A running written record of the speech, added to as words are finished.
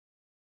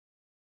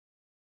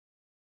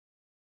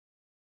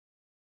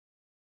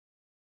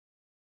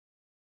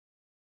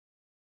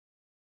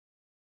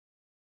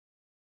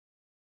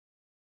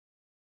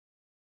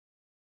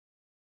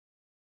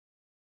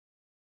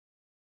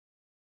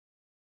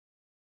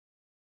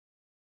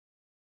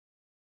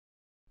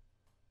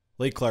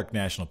Lake Clark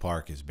National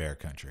Park is bear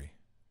country.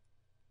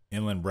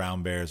 Inland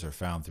brown bears are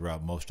found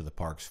throughout most of the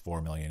park's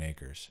 4 million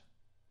acres.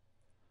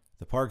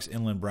 The park's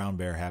inland brown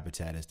bear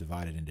habitat is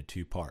divided into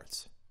two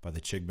parts by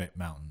the Chigmit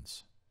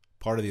Mountains,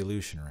 part of the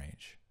Aleutian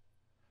Range.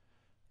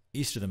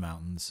 East of the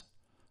mountains,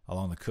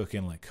 along the Cook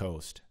Inlet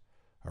coast,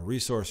 are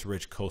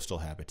resource-rich coastal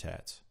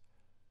habitats,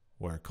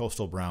 where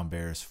coastal brown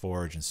bears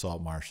forage in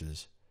salt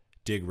marshes,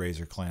 dig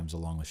razor clams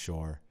along the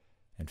shore,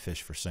 and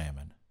fish for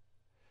salmon.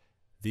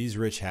 These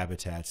rich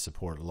habitats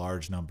support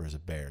large numbers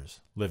of bears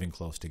living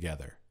close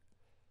together.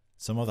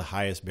 Some of the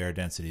highest bear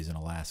densities in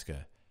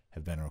Alaska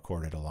have been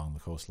recorded along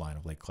the coastline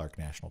of Lake Clark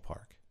National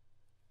Park.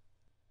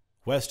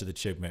 West of the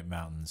Chigmit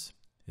Mountains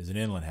is an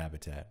inland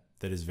habitat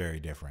that is very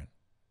different.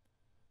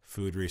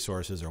 Food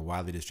resources are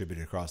widely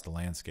distributed across the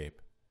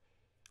landscape.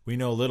 We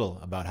know little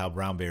about how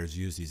brown bears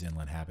use these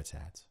inland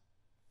habitats.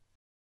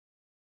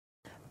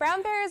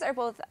 Brown bears are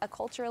both a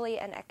culturally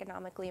and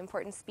economically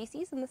important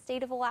species in the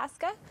state of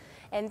Alaska,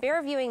 and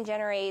bear viewing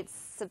generates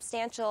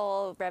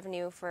substantial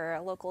revenue for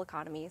local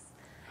economies.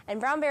 And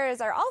brown bears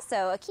are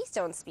also a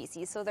keystone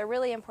species, so they're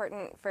really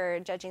important for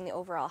judging the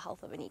overall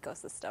health of an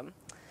ecosystem.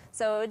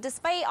 So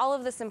despite all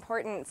of this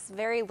importance,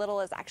 very little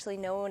is actually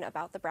known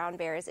about the brown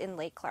bears in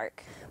Lake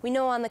Clark. We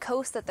know on the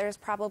coast that there's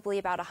probably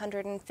about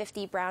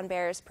 150 brown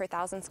bears per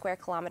 1,000 square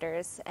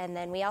kilometers, and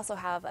then we also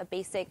have a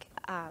basic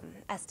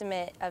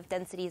estimate of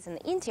densities in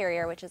the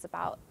interior, which is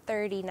about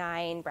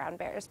 39 brown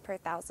bears per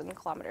 1,000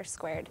 kilometers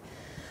squared.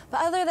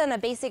 But other than a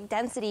basic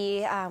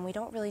density, we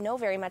don't really know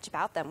very much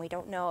about them. We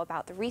don't know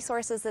about the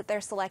resources that they're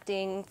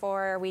selecting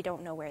for. We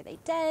don't know where they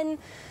den.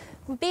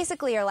 We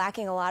basically are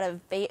lacking a lot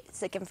of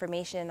basic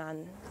information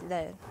on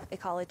the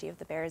ecology of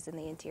the bears in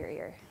the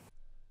interior.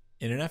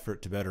 In an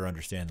effort to better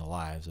understand the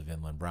lives of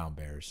inland brown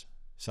bears,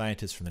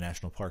 scientists from the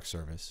National Park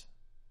Service,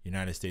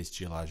 United States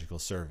Geological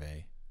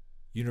Survey,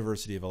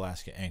 University of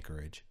Alaska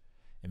Anchorage,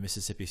 and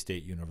Mississippi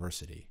State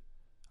University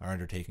are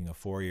undertaking a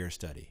 4-year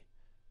study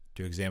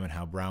to examine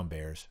how brown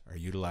bears are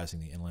utilizing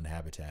the inland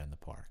habitat in the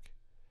park,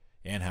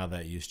 and how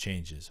that use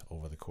changes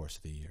over the course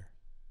of the year.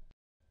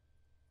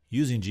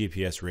 Using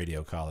GPS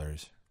radio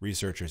collars,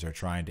 researchers are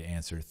trying to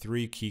answer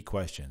 3 key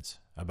questions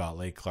about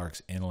Lake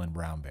Clark's inland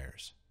brown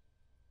bears.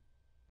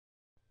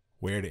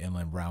 Where do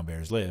inland brown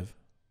bears live?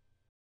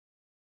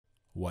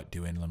 What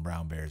do inland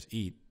brown bears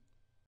eat?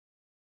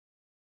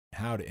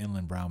 How do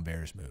inland brown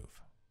bears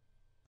move?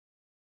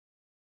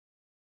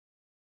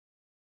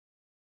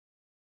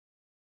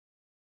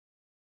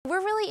 We're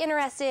really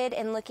interested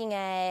in looking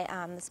at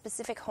the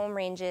specific home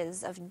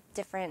ranges of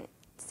different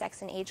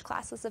sex and age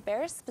classes of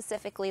bears,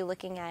 specifically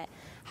looking at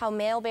how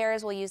male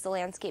bears will use the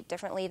landscape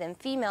differently than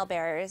female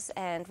bears,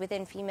 and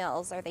within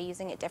females, are they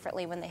using it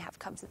differently when they have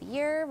cubs of the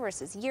year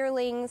versus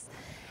yearlings,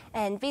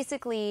 and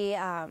basically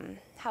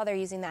how they're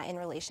using that in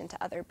relation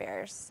to other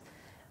bears.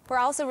 We're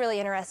also really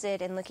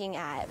interested in looking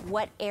at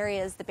what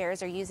areas the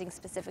bears are using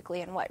specifically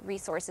and what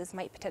resources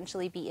might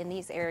potentially be in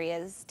these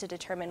areas to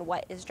determine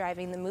what is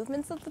driving the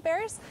movements of the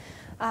bears.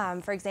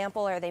 For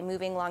example, are they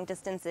moving long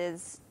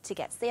distances to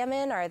get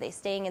salmon? Are they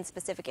staying in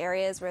specific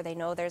areas where they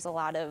know there's a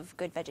lot of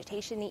good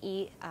vegetation to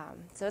eat?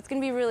 So it's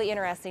going to be really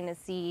interesting to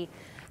see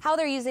how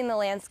they're using the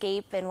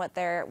landscape and what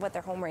their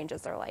home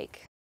ranges are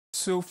like.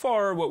 So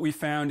far, what we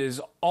found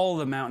is all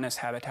the mountainous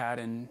habitat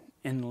in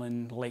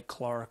inland Lake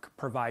Clark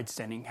provides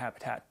denning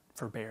habitat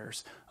for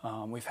bears.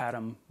 We've had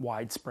them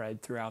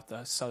widespread throughout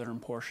the southern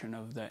portion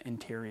of the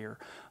interior.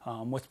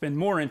 What's been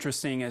more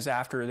interesting is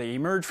after they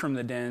emerge from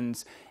the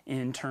dens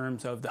in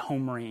terms of the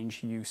home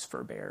range use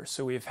for bears.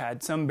 So we've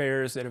had some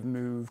bears that have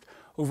moved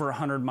over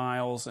 100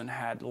 miles and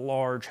had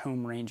large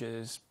home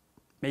ranges,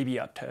 maybe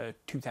up to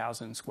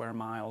 2,000 square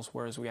miles,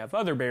 whereas we have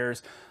other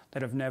bears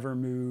that have never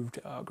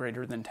moved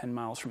greater than 10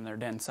 miles from their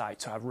den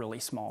site, so have really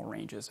small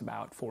ranges,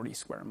 about 40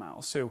 square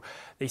miles. So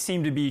they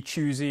seem to be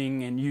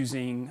choosing and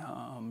using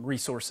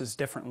resources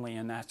differently,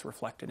 and that's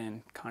reflected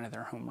in kind of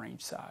their home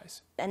range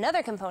size.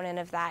 Another component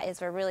of that is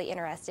we're really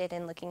interested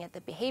in looking at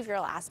the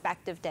behavioral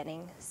aspect of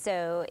denning.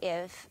 So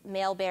if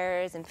male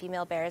bears and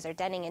female bears are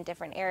denning in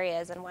different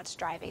areas, and what's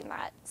driving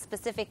that.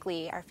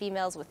 Specifically, are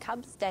females with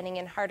cubs denning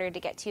in harder to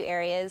get to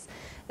areas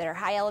that are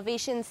high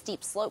elevation,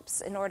 steep slopes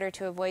in order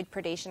to avoid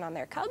predation on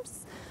their cubs?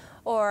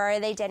 Or are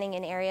they denning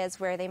in areas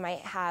where they might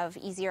have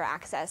easier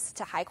access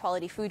to high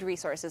quality food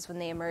resources when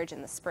they emerge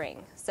in the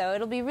spring? So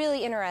it'll be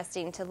really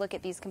interesting to look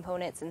at these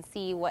components and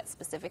see what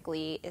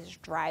specifically is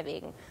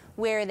driving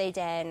where they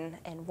den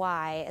and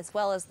why, as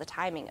well as the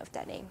timing of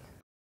denning.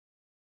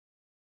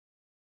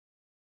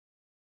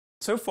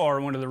 So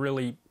far, one of the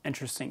really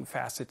interesting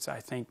facets, I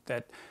think,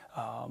 that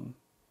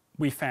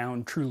we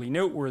found truly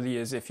noteworthy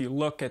is if you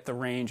look at the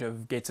range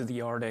of Gates of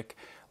the Arctic,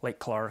 Lake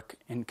Clark,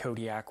 and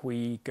Kodiak,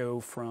 we go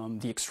from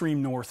the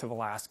extreme north of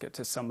Alaska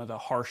to some of the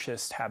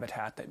harshest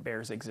habitat that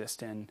bears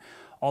exist in,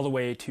 all the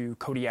way to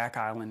Kodiak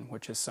Island,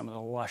 which is some of the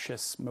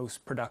lushest,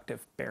 most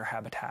productive bear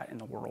habitat in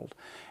the world.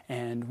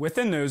 And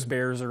within those,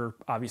 bears are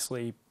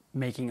obviously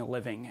making a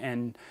living.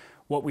 And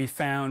what we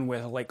found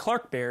with Lake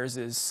Clark bears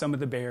is some of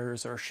the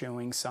bears are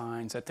showing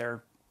signs that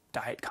they're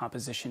diet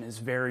composition is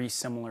very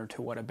similar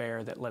to what a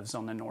bear that lives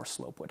on the North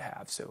Slope would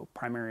have. So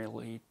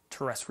primarily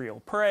terrestrial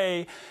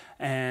prey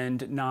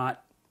and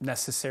not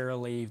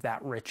necessarily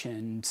that rich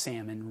in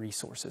salmon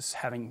resources,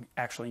 having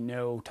actually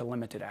no to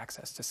limited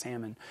access to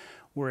salmon.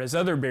 Whereas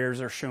other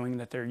bears are showing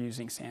that they're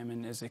using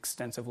salmon as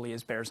extensively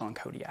as bears on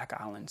Kodiak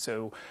Island.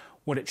 So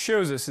what it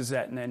shows us is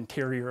that in the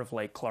interior of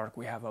Lake Clark,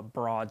 we have a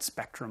broad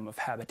spectrum of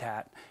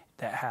habitat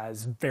that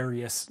has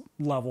various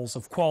levels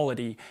of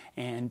quality,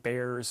 and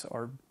bears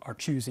are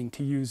choosing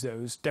to use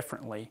those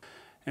differently.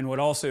 And what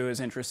also is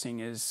interesting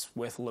is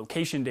with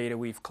location data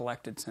we've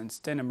collected since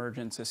den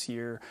emergence this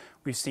year,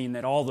 we've seen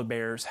that all the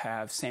bears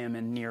have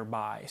salmon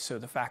nearby. So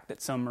the fact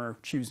that some are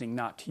choosing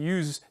not to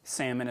use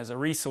salmon as a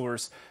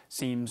resource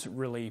seems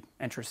really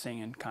interesting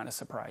and kind of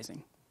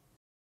surprising.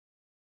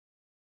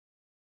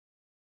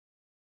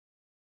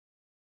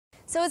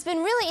 So it's been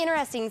really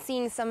interesting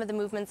seeing some of the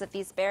movements of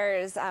these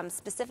bears,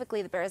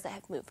 specifically the bears that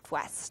have moved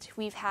west.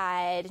 We've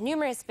had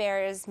numerous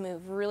bears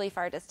move really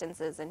far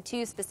distances, and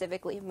 2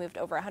 specifically have moved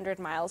over 100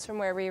 miles from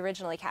where we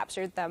originally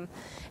captured them.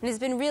 And it's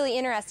been really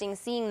interesting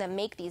seeing them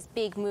make these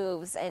big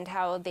moves and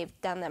how they've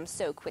done them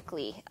so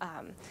quickly.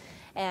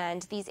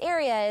 And these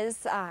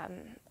areas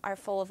are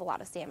full of a lot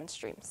of salmon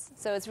streams.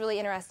 So it's really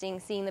interesting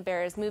seeing the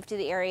bears move to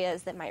the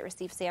areas that might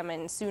receive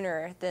salmon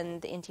sooner than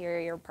the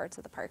interior parts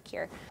of the park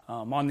here.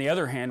 On the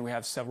other hand, we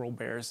have several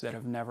bears that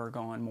have never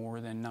gone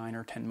more than 9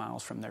 or 10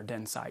 miles from their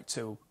den site.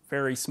 So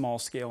very small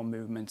scale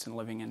movements and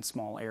living in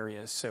small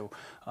areas. So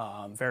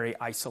very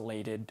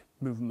isolated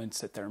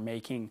movements that they're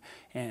making,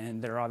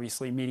 and they're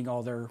obviously meeting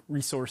all their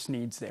resource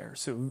needs there.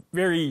 So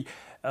very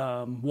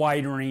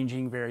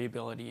wide-ranging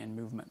variability in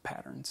movement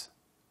patterns.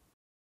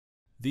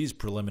 These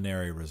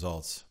preliminary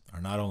results are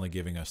not only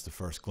giving us the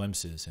first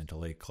glimpses into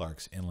Lake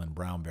Clark's inland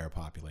brown bear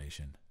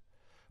population,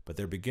 but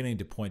they're beginning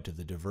to point to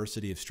the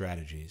diversity of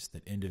strategies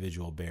that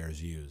individual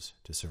bears use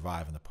to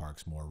survive in the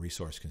park's more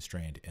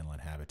resource-constrained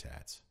inland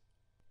habitats.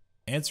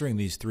 Answering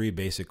these 3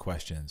 basic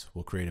questions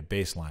will create a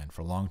baseline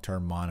for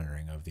long-term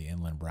monitoring of the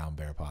inland brown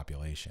bear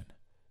population,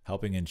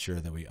 helping ensure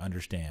that we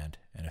understand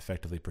and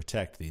effectively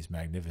protect these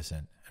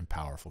magnificent and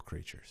powerful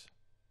creatures.